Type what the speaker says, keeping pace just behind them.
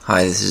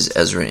Hi, this is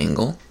Ezra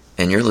Engel,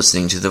 and you're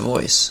listening to The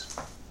Voice.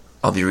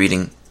 I'll be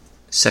reading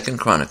 2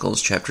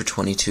 Chronicles chapter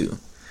 22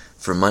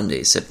 for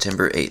Monday,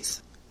 September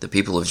 8th. The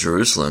people of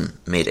Jerusalem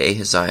made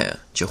Ahaziah,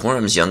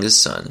 Jehoram's youngest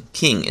son,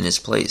 king in his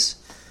place,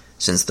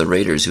 since the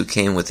raiders who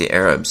came with the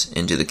Arabs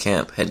into the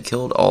camp had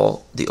killed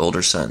all the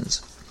older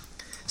sons.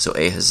 So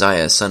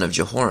Ahaziah, son of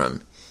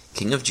Jehoram,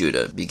 king of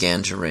Judah,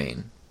 began to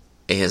reign.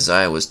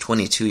 Ahaziah was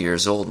 22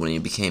 years old when he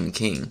became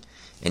king,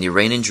 and he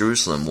reigned in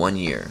Jerusalem 1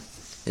 year.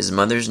 His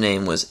mother's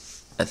name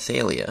was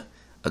Athalia,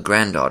 a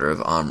granddaughter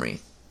of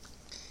Omri.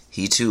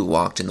 He too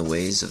walked in the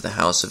ways of the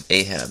house of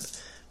Ahab,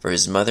 for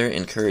his mother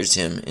encouraged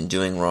him in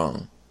doing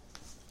wrong.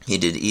 He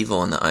did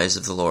evil in the eyes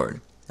of the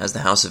Lord, as the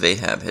house of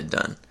Ahab had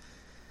done.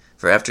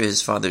 For after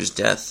his father's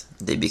death,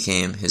 they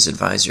became his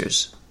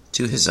advisers,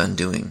 to his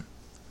undoing.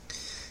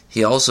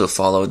 He also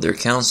followed their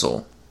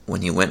counsel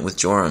when he went with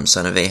Joram,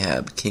 son of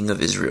Ahab, king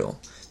of Israel,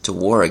 to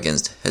war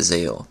against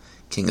Hazael,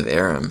 king of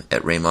Aram,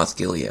 at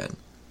Ramoth-Gilead.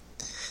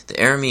 The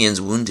Arameans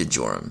wounded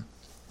Joram,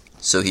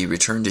 so he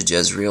returned to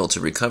Jezreel to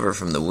recover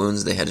from the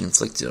wounds they had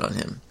inflicted on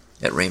him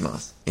at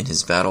Ramoth in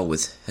his battle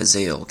with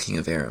Hazael, king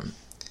of Aram.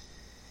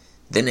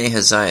 Then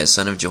Ahaziah,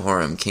 son of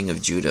Jehoram, king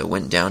of Judah,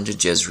 went down to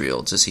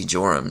Jezreel to see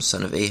Joram,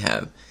 son of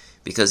Ahab,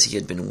 because he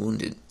had been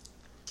wounded.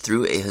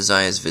 Through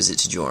Ahaziah's visit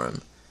to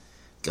Joram,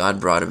 God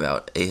brought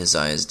about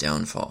Ahaziah's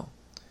downfall.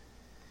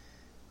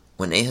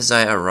 When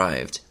Ahaziah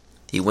arrived,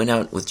 he went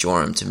out with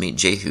Joram to meet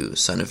Jehu,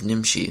 son of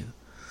Nimshi,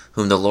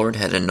 whom the Lord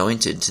had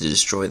anointed to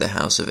destroy the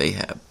house of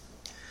Ahab.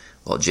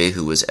 While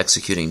Jehu was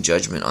executing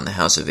judgment on the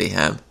house of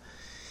Ahab,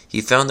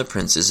 he found the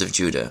princes of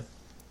Judah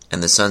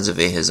and the sons of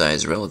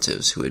Ahaziah's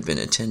relatives who had been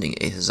attending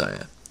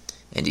Ahaziah,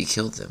 and he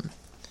killed them.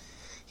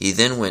 He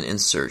then went in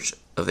search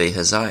of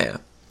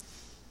Ahaziah,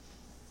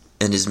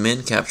 and his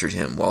men captured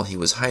him while he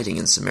was hiding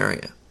in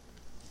Samaria.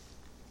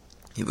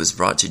 He was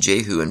brought to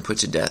Jehu and put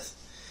to death.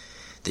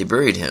 They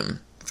buried him,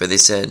 for they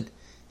said,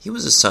 "He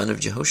was a son of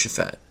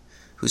Jehoshaphat,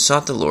 who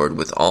sought the Lord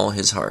with all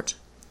his heart."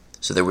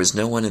 So there was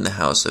no one in the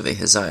house of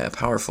Ahaziah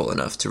powerful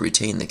enough to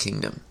retain the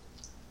kingdom.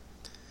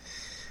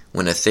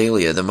 When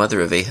Athalia, the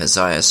mother of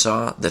Ahaziah,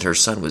 saw that her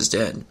son was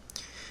dead,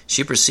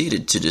 she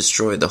proceeded to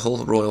destroy the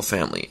whole royal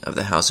family of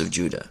the house of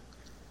Judah.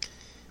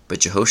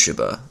 But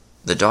Jehosheba,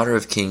 the daughter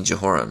of King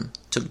Jehoram,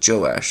 took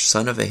Joash,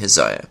 son of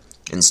Ahaziah,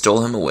 and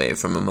stole him away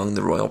from among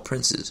the royal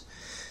princes,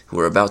 who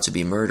were about to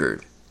be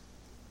murdered,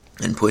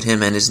 and put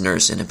him and his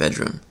nurse in a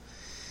bedroom.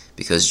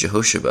 Because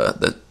Jehosheba,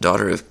 the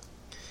daughter of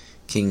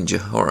King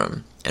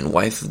Jehoram, and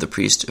wife of the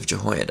priest of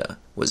Jehoiada,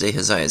 was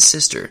Ahaziah's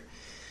sister,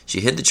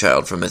 she hid the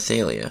child from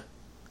Athalia,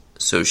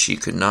 so she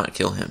could not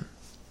kill him.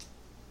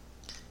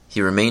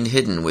 He remained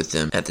hidden with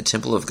them at the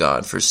temple of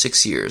God for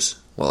 6 years,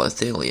 while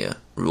Athalia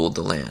ruled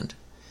the land.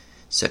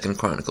 2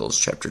 Chronicles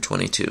chapter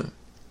 22.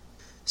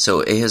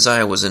 So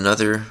Ahaziah was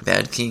another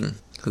bad king,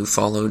 who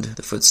followed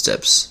the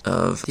footsteps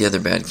of the other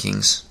bad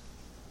kings,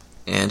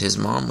 and his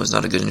mom was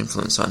not a good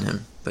influence on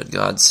him. But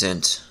God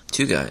sent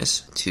 2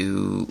 guys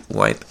to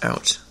wipe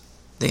out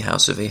the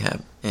house of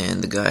Ahab.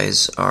 And the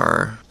guys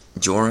are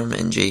Joram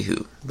and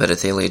Jehu. But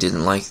Athalia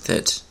didn't like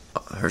that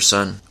her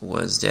son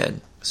was dead,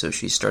 so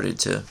she started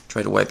to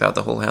try to wipe out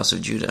the whole house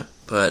of Judah.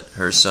 But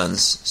her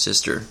son's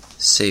sister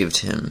saved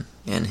him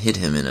and hid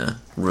him in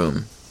a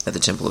room at the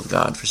temple of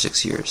God for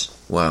 6 years,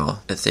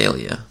 while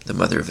Athalia, the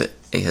mother of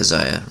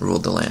Ahaziah,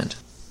 ruled the land.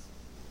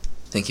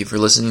 Thank you for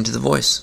listening to The Voice.